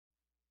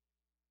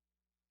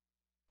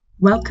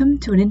Welcome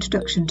to an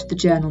introduction to the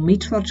journal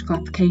Meteorological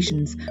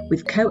Applications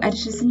with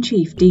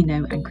co-editors-in-chief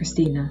Dino and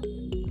Cristina.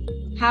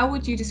 How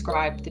would you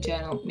describe the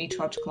journal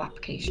Meteorological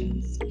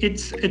Applications?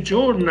 It's a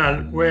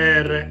journal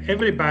where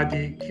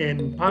everybody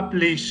can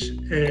publish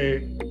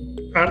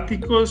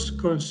articles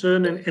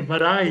concerning a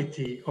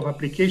variety of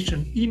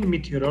applications in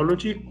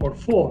meteorology or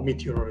for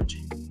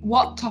meteorology.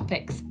 What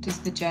topics does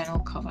the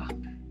journal cover?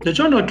 The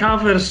journal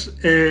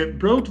covers a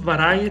broad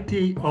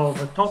variety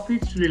of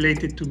topics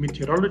related to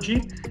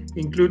meteorology,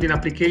 including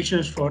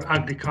applications for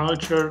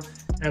agriculture,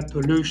 air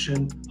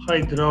pollution,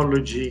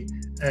 hydrology,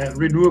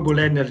 renewable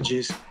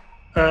energies.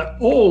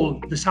 All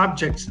the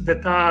subjects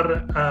that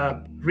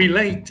are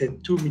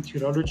related to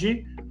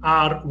meteorology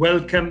are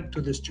welcome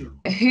to this journal.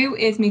 Who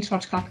is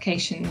Meteorological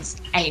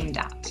Applications aimed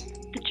at?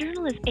 The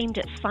journal is aimed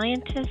at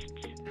scientists,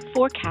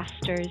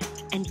 forecasters,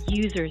 and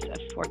users of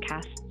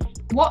forecasts.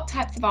 What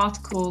types of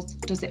articles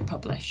does it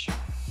publish?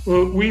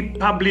 We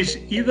publish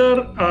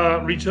either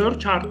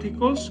research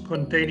articles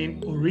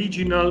containing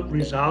original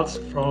results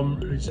from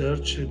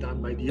research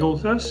done by the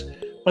authors,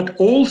 but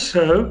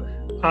also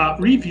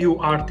review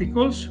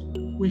articles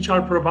which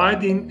are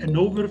providing an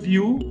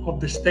overview of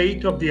the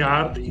state of the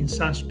art in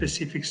some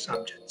specific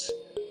subjects.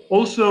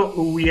 Also,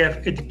 we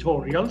have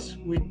editorials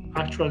with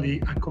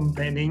actually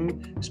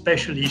accompanying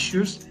special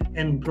issues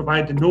and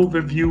provide an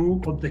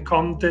overview of the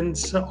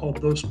contents of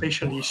those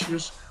special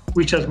issues,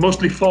 which are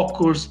mostly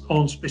focused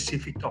on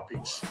specific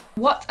topics.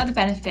 What are the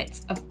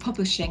benefits of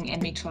publishing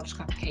in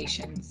Meteorological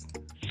Applications?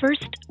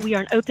 First, we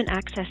are an open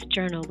access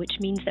journal, which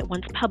means that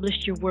once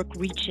published, your work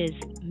reaches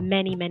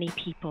many, many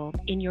people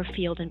in your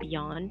field and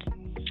beyond.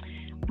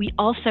 We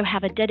also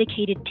have a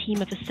dedicated team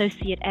of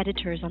associate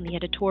editors on the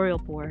editorial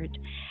board,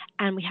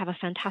 and we have a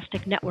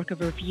fantastic network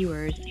of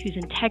reviewers whose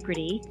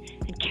integrity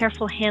and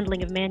careful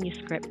handling of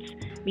manuscripts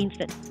means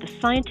that the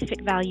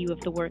scientific value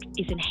of the work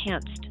is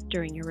enhanced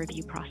during your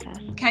review process.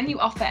 Can you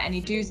offer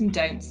any do's and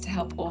don'ts to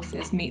help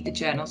authors meet the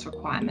journal's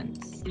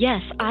requirements?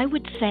 Yes, I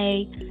would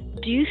say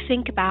do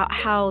think about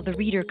how the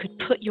reader could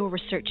put your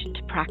research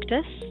into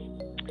practice.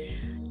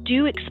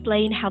 Do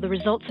explain how the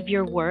results of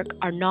your work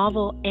are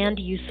novel and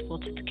useful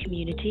to the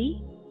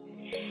community.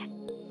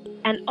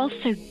 And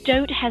also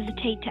don't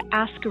hesitate to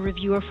ask a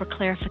reviewer for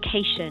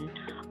clarification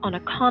on a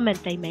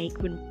comment they make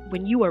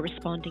when you are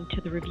responding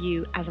to the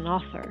review as an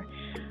author.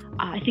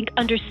 I think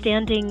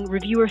understanding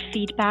reviewer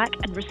feedback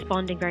and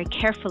responding very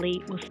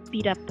carefully will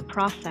speed up the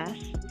process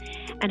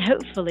and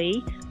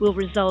hopefully will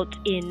result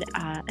in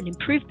an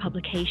improved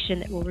publication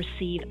that will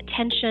receive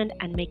attention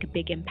and make a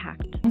big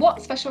impact.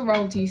 What special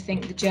role do you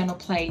think the journal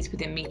plays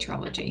within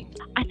meteorology?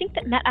 I think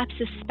that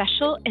RMetS is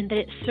special in that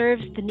it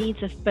serves the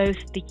needs of both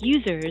the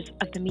users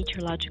of the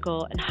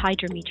meteorological and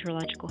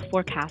hydrometeorological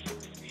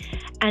forecasts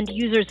and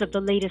users of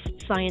the latest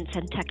science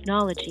and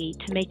technology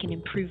to make an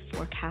improved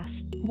forecast.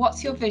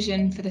 What's your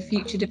vision for the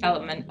future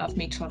development of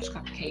meteorological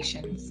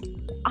applications?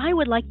 I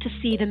would like to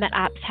see the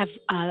RMetS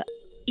have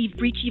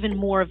reach even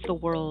more of the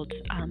world,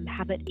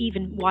 have an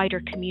even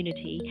wider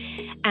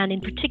community. And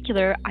in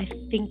particular, I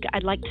think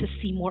I'd like to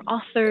see more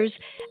authors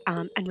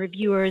and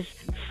reviewers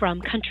from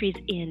countries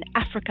in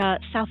Africa,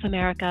 South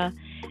America,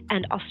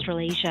 and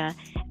Australasia.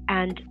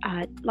 And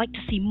I'd like to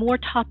see more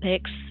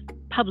topics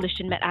published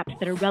in RMetS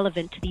that are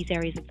relevant to these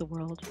areas of the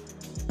world.